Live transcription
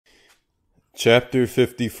Chapter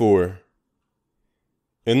 54.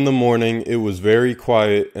 In the morning it was very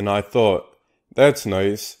quiet, and I thought, that's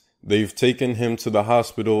nice, they've taken him to the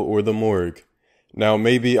hospital or the morgue. Now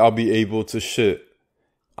maybe I'll be able to shit.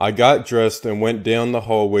 I got dressed and went down the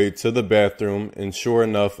hallway to the bathroom, and sure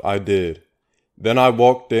enough I did. Then I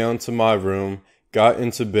walked down to my room, got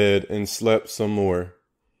into bed, and slept some more.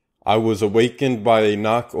 I was awakened by a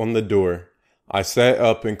knock on the door. I sat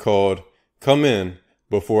up and called, "Come in,"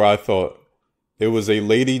 before I thought. It was a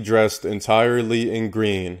lady dressed entirely in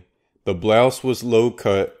green. The blouse was low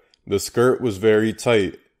cut, the skirt was very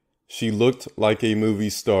tight. She looked like a movie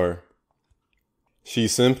star. She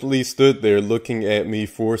simply stood there looking at me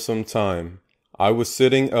for some time. I was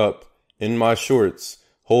sitting up, in my shorts,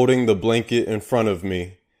 holding the blanket in front of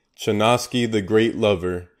me. Chinaski the great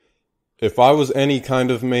lover. If I was any kind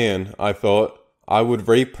of man, I thought, I would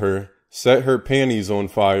rape her, set her panties on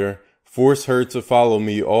fire, force her to follow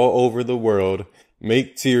me all over the world,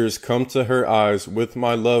 make tears come to her eyes with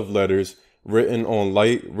my love letters written on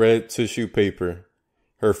light red tissue paper.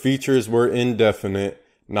 Her features were indefinite,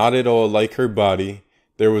 not at all like her body.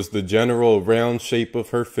 There was the general round shape of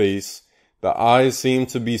her face. The eyes seemed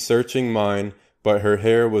to be searching mine, but her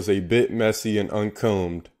hair was a bit messy and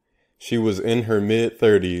uncombed. She was in her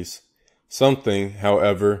mid-30s. Something,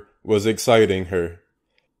 however, was exciting her.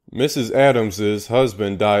 "Mrs. Adams's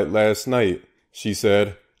husband died last night," she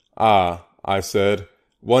said. "Ah," I said,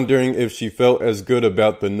 wondering if she felt as good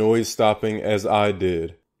about the noise stopping as I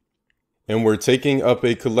did. "And we're taking up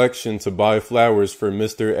a collection to buy flowers for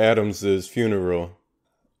Mr. Adams's funeral."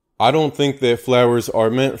 "I don't think that flowers are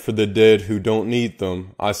meant for the dead who don't need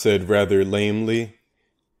them," I said rather lamely.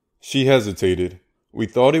 She hesitated. "We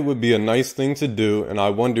thought it would be a nice thing to do, and I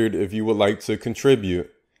wondered if you would like to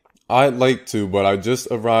contribute." "I'd like to, but I just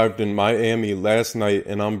arrived in Miami last night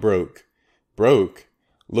and I'm broke." "Broke?"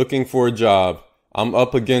 "Looking for a job. I'm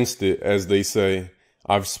up against it, as they say.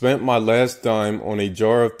 I've spent my last dime on a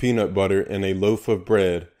jar of peanut butter and a loaf of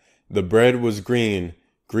bread. The bread was green,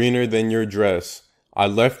 greener than your dress. I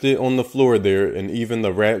left it on the floor there, and even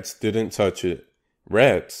the rats didn't touch it."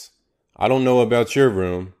 "Rats?" "I don't know about your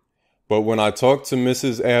room. But when I talked to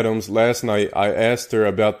Mrs. Adams last night, I asked her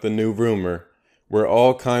about the new rumor. We're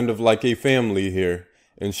all kind of like a family here,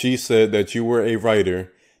 and she said that you were a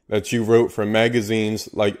writer, that you wrote for magazines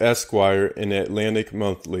like Esquire and Atlantic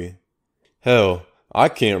Monthly." "Hell, I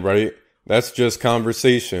can't write. That's just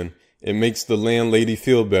conversation. It makes the landlady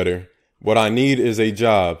feel better. What I need is a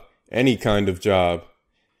job, any kind of job."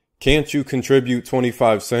 "Can't you contribute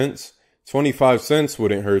 25 cents? 25 cents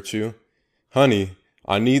wouldn't hurt you." "Honey,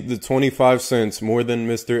 I need the 25 cents more than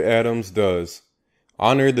Mr. Adams does."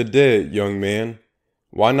 "Honor the dead, young man."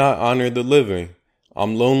 "Why not honor the living?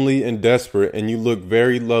 I'm lonely and desperate, and you look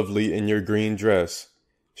very lovely in your green dress."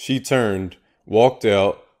 She turned, walked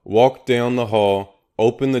out, walked down the hall,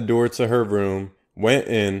 opened the door to her room, went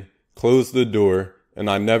in, closed the door, and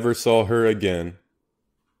I never saw her again.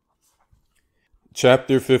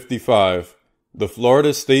 Chapter 55. The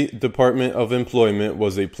Florida State Department of Employment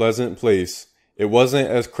was a pleasant place. It wasn't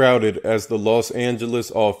as crowded as the Los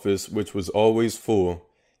Angeles office, which was always full.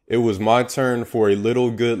 It was my turn for a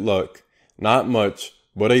little good luck. Not much,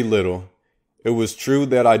 but a little. It was true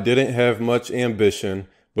that I didn't have much ambition,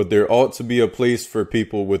 but there ought to be a place for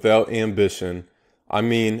people without ambition. I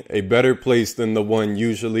mean, a better place than the one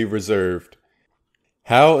usually reserved.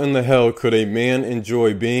 How in the hell could a man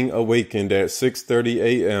enjoy being awakened at 6:30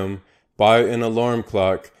 a.m. by an alarm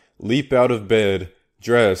clock, leap out of bed,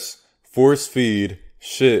 dress, force feed,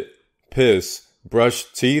 shit, piss,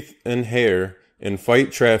 brush teeth and hair, and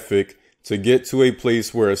fight traffic to get to a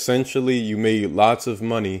place where essentially you made lots of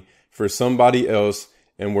money for somebody else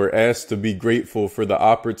and were asked to be grateful for the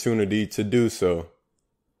opportunity to do so?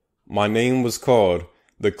 My name was called.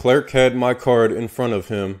 The clerk had my card in front of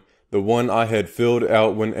him, the one I had filled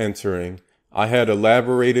out when entering. I had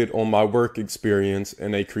elaborated on my work experience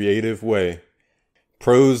in a creative way.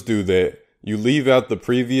 Pros do that. You leave out the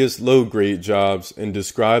previous low-grade jobs and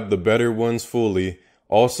describe the better ones fully,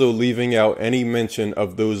 also leaving out any mention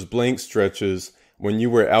of those blank stretches when you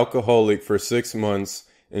were alcoholic for 6 months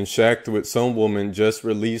and shacked with some woman just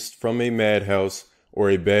released from a madhouse or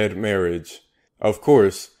a bad marriage. Of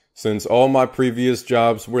course, since all my previous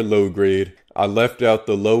jobs were low-grade, I left out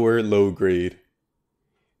the lower low-grade.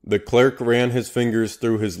 The clerk ran his fingers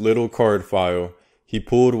through his little card file. He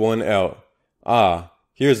pulled one out. "Ah,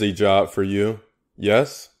 here's a job for you."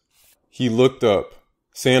 "Yes?" He looked up.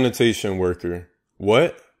 "Sanitation worker."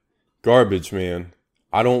 "What?" "Garbage man."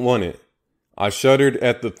 "I don't want it." I shuddered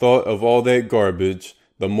at the thought of all that garbage,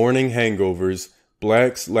 the morning hangovers,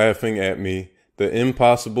 blacks laughing at me, the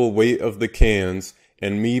impossible weight of the cans,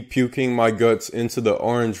 and me puking my guts into the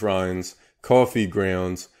orange rinds, coffee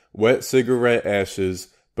grounds, wet cigarette ashes,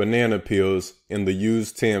 banana peels, and the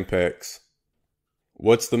used Tampax.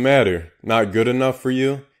 What's the matter? Not good enough for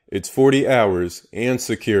you? It's 40 hours, and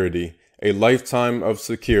security, a lifetime of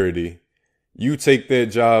security. You take that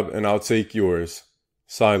job and I'll take yours.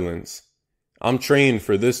 Silence. I'm trained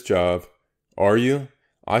for this job. Are you?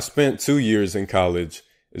 I spent 2 years in college.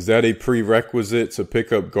 Is that a prerequisite to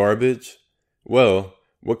pick up garbage? Well,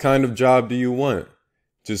 what kind of job do you want?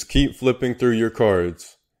 Just keep flipping through your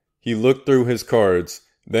cards. He looked through his cards,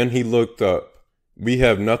 then he looked up. We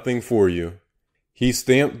have nothing for you. He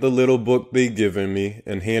stamped the little book they'd given me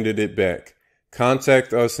and handed it back.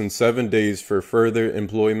 Contact us in 7 days for further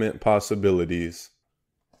employment possibilities.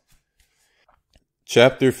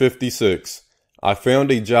 Chapter 56. I found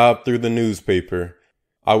a job through the newspaper.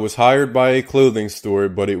 I was hired by a clothing store,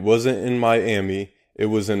 but it wasn't in Miami. It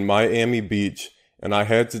was in Miami Beach, and I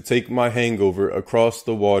had to take my hangover across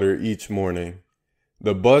the water each morning.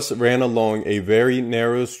 The bus ran along a very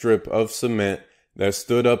narrow strip of cement that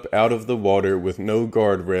stood up out of the water with no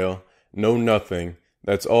guardrail, no nothing.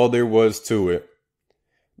 That's all there was to it.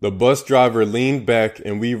 The bus driver leaned back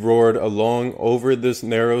and we roared along over this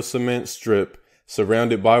narrow cement strip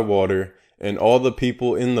surrounded by water, and all the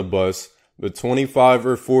people in the bus, the 25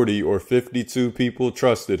 or 40 or 52 people,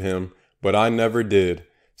 trusted him, but I never did.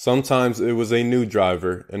 Sometimes it was a new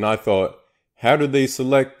driver, and I thought, how do they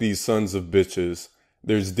select these sons of bitches?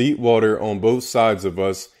 There's deep water on both sides of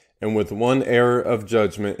us, and with one error of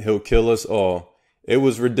judgment he'll kill us all. It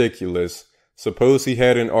was ridiculous. Suppose he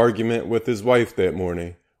had an argument with his wife that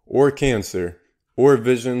morning, or cancer, or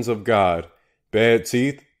visions of God, bad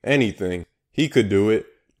teeth, anything. He could do it,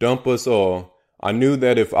 dump us all. I knew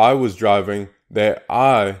that if I was driving, that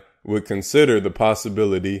I would consider the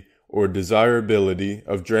possibility or desirability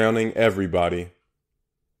of drowning everybody.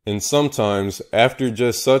 And sometimes, after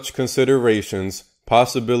just such considerations,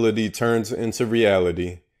 possibility turns into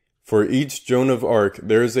reality. For each Joan of Arc,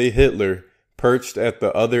 there is a Hitler perched at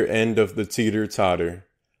the other end of the teeter-totter.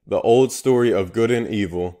 The old story of good and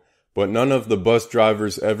evil, but none of the bus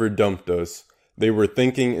drivers ever dumped us. They were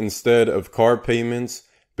thinking instead of car payments,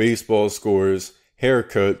 baseball scores,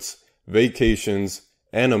 haircuts, vacations,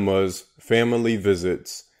 enemas, family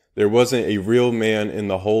visits. There wasn't a real man in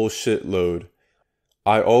the whole shitload.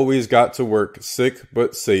 I always got to work sick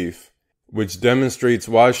but safe, which demonstrates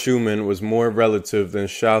why Schumann was more relative than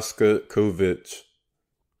Shostakovich.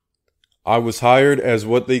 I was hired as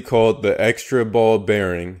what they called the extra ball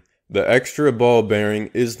bearing. The extra ball bearing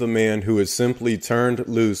is the man who is simply turned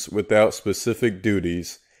loose without specific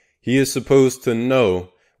duties. He is supposed to know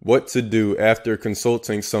what to do after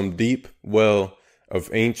consulting some deep well of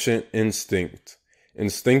ancient instinct.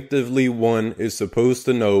 Instinctively, one is supposed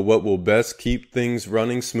to know what will best keep things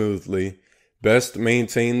running smoothly, best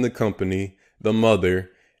maintain the company, the mother,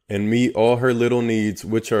 and meet all her little needs,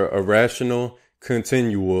 which are irrational,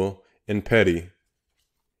 continual, and petty.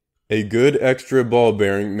 A good extra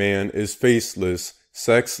ball-bearing man is faceless,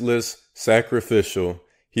 sexless, sacrificial.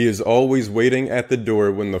 He is always waiting at the door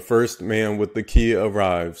when the first man with the key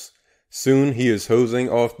arrives. Soon he is hosing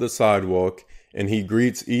off the sidewalk, and he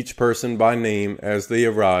greets each person by name as they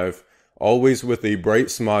arrive, always with a bright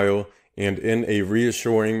smile and in a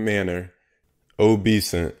reassuring manner.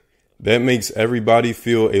 Obeisant. That makes everybody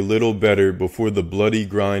feel a little better before the bloody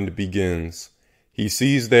grind begins. He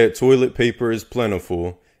sees that toilet paper is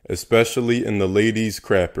plentiful, especially in the ladies'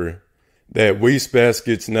 crapper, that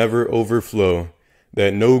wastebaskets never overflow,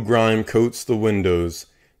 that no grime coats the windows,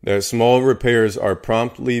 that small repairs are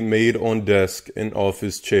promptly made on desk and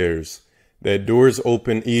office chairs, that doors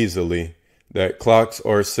open easily, that clocks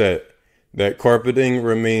are set, that carpeting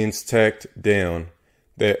remains tacked down,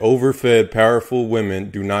 that overfed powerful women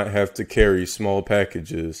do not have to carry small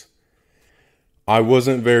packages. I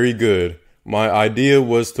wasn't very good. My idea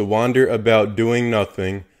was to wander about doing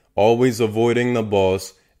nothing, always avoiding the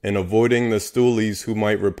boss and avoiding the stoolies who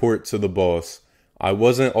might report to the boss. I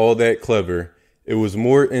wasn't all that clever. It was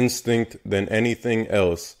more instinct than anything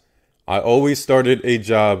else. I always started a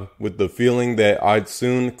job with the feeling that I'd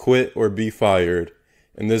soon quit or be fired,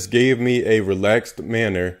 and this gave me a relaxed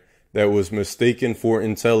manner that was mistaken for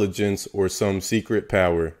intelligence or some secret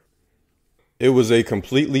power. It was a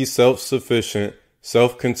completely self-sufficient,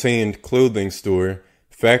 self-contained clothing store,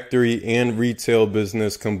 factory and retail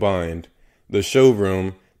business combined. The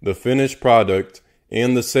showroom, the finished product,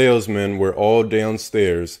 and the salesmen were all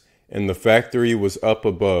downstairs, and the factory was up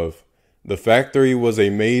above. The factory was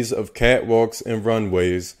a maze of catwalks and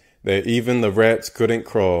runways that even the rats couldn't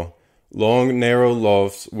crawl. Long, narrow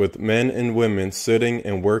lofts with men and women sitting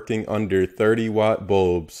and working under 30-watt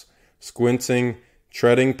bulbs, squinting,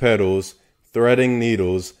 treading pedals, threading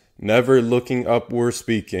needles, never looking up or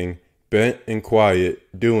speaking, bent and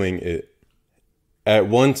quiet, doing it. At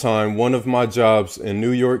one time, one of my jobs in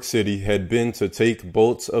New York City had been to take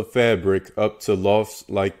bolts of fabric up to lofts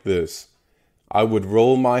like this. I would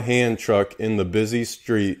roll my hand truck in the busy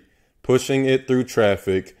street, pushing it through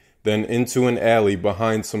traffic, then into an alley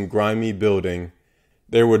behind some grimy building.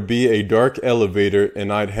 There would be a dark elevator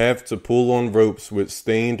and I'd have to pull on ropes with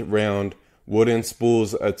stained round wooden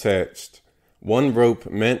spools attached. One rope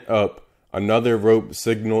meant up, another rope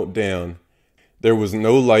signaled down. There was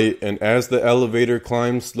no light, and as the elevator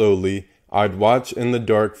climbed slowly, I'd watch in the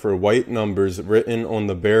dark for white numbers written on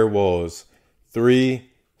the bare walls. 3,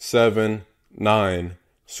 7, 9,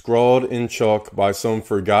 scrawled in chalk by some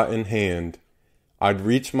forgotten hand. I'd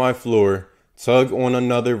reach my floor, tug on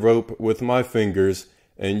another rope with my fingers,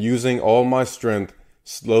 and using all my strength,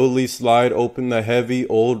 slowly slide open the heavy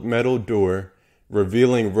old metal door,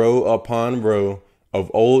 revealing row upon row of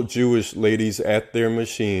old Jewish ladies at their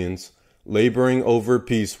machines, laboring over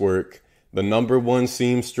piecework, the number one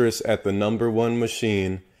seamstress at the number one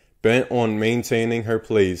machine, bent on maintaining her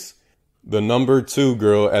place, the number two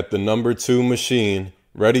girl at the number two machine,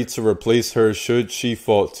 ready to replace her should she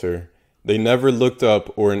falter. They never looked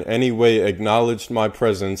up or in any way acknowledged my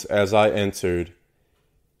presence as I entered.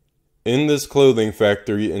 In this clothing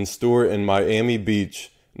factory and store in Miami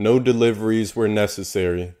Beach, no deliveries were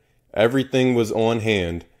necessary. Everything was on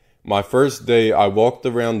hand. My first day, I walked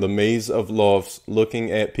around the maze of lofts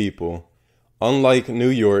looking at people. Unlike New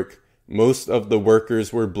York, most of the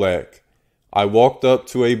workers were black. I walked up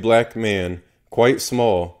to a black man, quite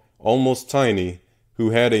small, almost tiny,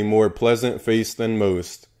 who had a more pleasant face than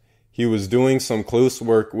most. He was doing some close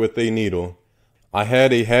work with a needle. I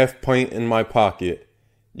had a half pint in my pocket.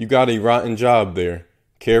 "You got a rotten job there.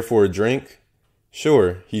 Care for a drink?"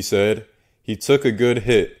 "Sure," he said. He took a good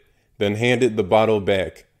hit, then handed the bottle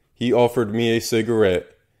back. He offered me a cigarette.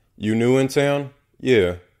 "You new in town?"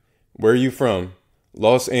 "Yeah." "Where you from?"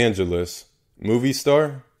 "Los Angeles." "Movie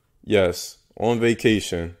star?" "Yes, on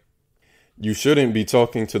vacation." "You shouldn't be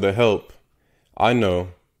talking to the help." "I know."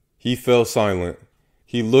 He fell silent.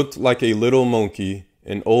 He looked like a little monkey,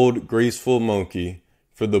 an old, graceful monkey.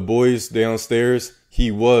 For the boys downstairs,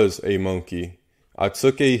 he was a monkey. I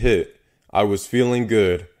took a hit. I was feeling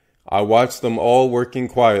good. I watched them all working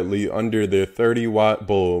quietly under their 30-watt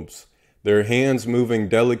bulbs, their hands moving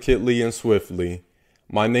delicately and swiftly.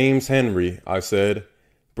 "My name's Henry," I said.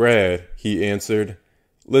 "Brad," he answered.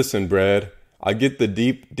 "Listen, Brad, I get the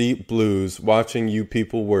deep, deep blues watching you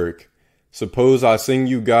people work. Suppose I sing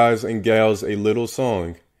you guys and gals a little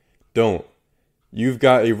song." "Don't." "You've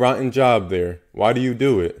got a rotten job there. Why do you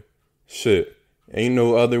do it?" "Shit, ain't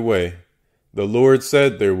no other way." "The Lord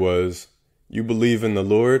said there was." "You believe in the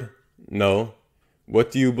Lord?" "No."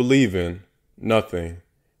 "What do you believe in?" "Nothing.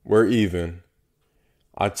 We're even."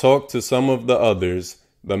 I talked to some of the others.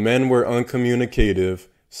 The men were uncommunicative.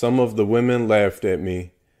 Some of the women laughed at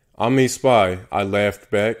me. "I'm a spy," I laughed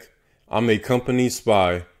back. "I'm a company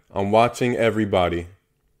spy. I'm watching everybody."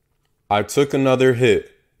 I took another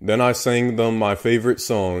hit. Then I sang them my favorite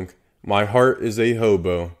song, "My Heart is a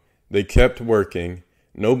Hobo." They kept working.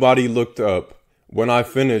 Nobody looked up. When I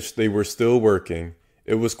finished, they were still working.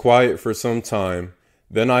 It was quiet for some time.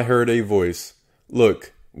 Then I heard a voice.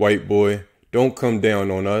 "Look, white boy, don't come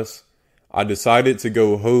down on us." I decided to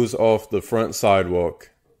go hose off the front sidewalk.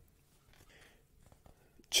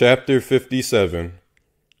 Chapter 57.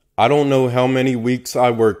 I don't know how many weeks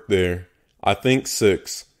I worked there. I think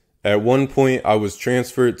 6. At one point, I was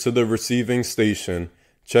transferred to the receiving station,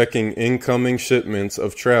 checking incoming shipments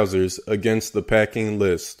of trousers against the packing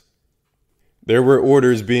list. There were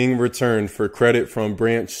orders being returned for credit from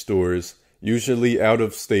branch stores, usually out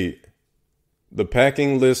of state. The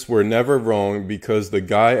packing lists were never wrong because the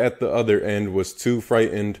guy at the other end was too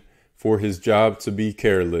frightened for his job to be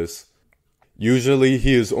careless. Usually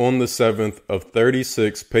he is on the 7th of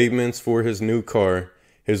 36 payments for his new car.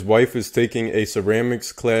 His wife is taking a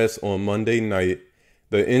ceramics class on Monday night.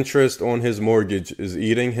 The interest on his mortgage is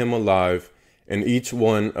eating him alive, and each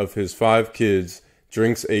one of his 5 kids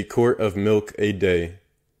drinks a quart of milk a day.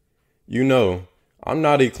 You know, I'm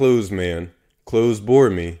not a clothes man. Clothes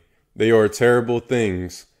bore me. They are terrible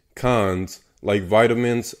things. Cons, like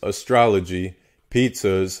vitamins, astrology,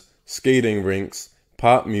 pizzas, skating rinks,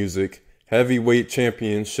 pop music, heavyweight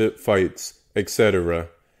championship fights, etc.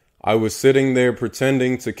 I was sitting there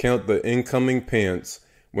pretending to count the incoming pants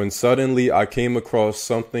when suddenly I came across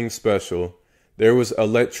something special. There was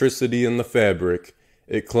electricity in the fabric.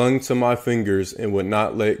 It clung to my fingers and would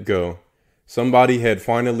not let go. Somebody had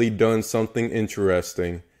finally done something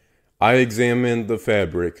interesting. I examined the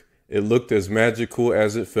fabric. It looked as magical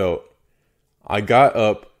as it felt. I got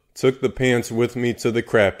up, took the pants with me to the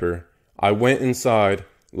crapper. I went inside,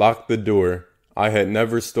 locked the door. I had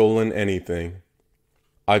never stolen anything.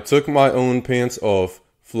 I took my own pants off,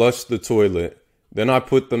 flushed the toilet. Then I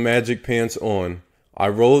put the magic pants on. I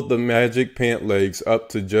rolled the magic pant legs up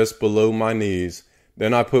to just below my knees.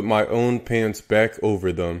 Then I put my own pants back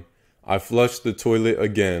over them. I flushed the toilet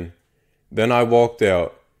again. Then I walked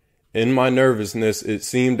out. In my nervousness, it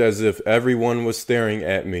seemed as if everyone was staring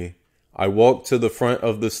at me. I walked to the front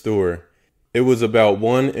of the store. It was about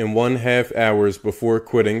 1½ hours before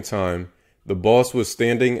quitting time. The boss was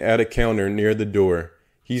standing at a counter near the door.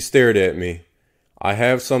 He stared at me. "I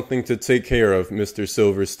have something to take care of, Mr.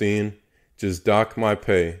 Silverstein. Just dock my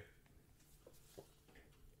pay."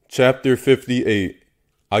 Chapter 58.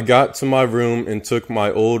 I got to my room and took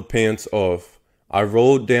my old pants off. I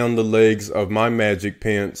rolled down the legs of my magic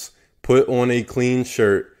pants, put on a clean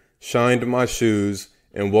shirt, shined my shoes,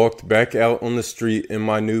 and walked back out on the street in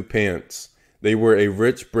my new pants. They were a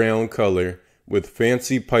rich brown color, with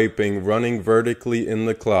fancy piping running vertically in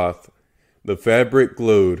the cloth. The fabric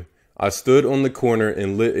glowed. I stood on the corner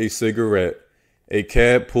and lit a cigarette. A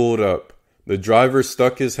cab pulled up. The driver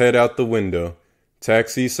stuck his head out the window.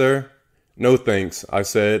 "Taxi, sir?" "No, thanks," I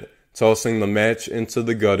said, tossing the match into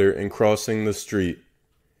the gutter and crossing the street.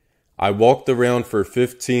 I walked around for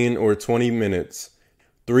 15 or 20 minutes.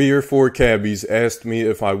 3 or 4 cabbies asked me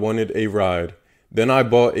if I wanted a ride. Then I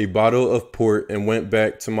bought a bottle of port and went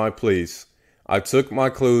back to my place. I took my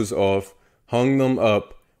clothes off, hung them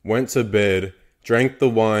up, went to bed, drank the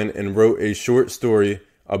wine, and wrote a short story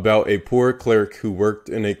about a poor clerk who worked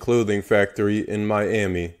in a clothing factory in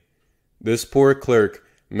Miami. This poor clerk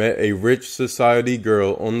met a rich society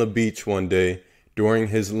girl on the beach one day during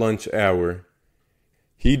his lunch hour.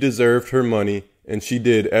 He deserved her money, and she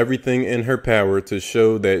did everything in her power to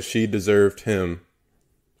show that she deserved him.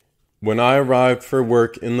 When I arrived for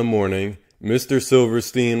work in the morning, Mr.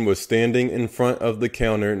 Silverstein was standing in front of the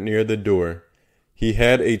counter near the door. He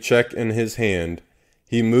had a check in his hand.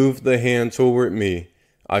 He moved the hand toward me.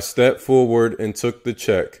 I stepped forward and took the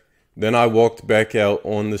check. Then I walked back out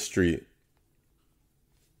on the street.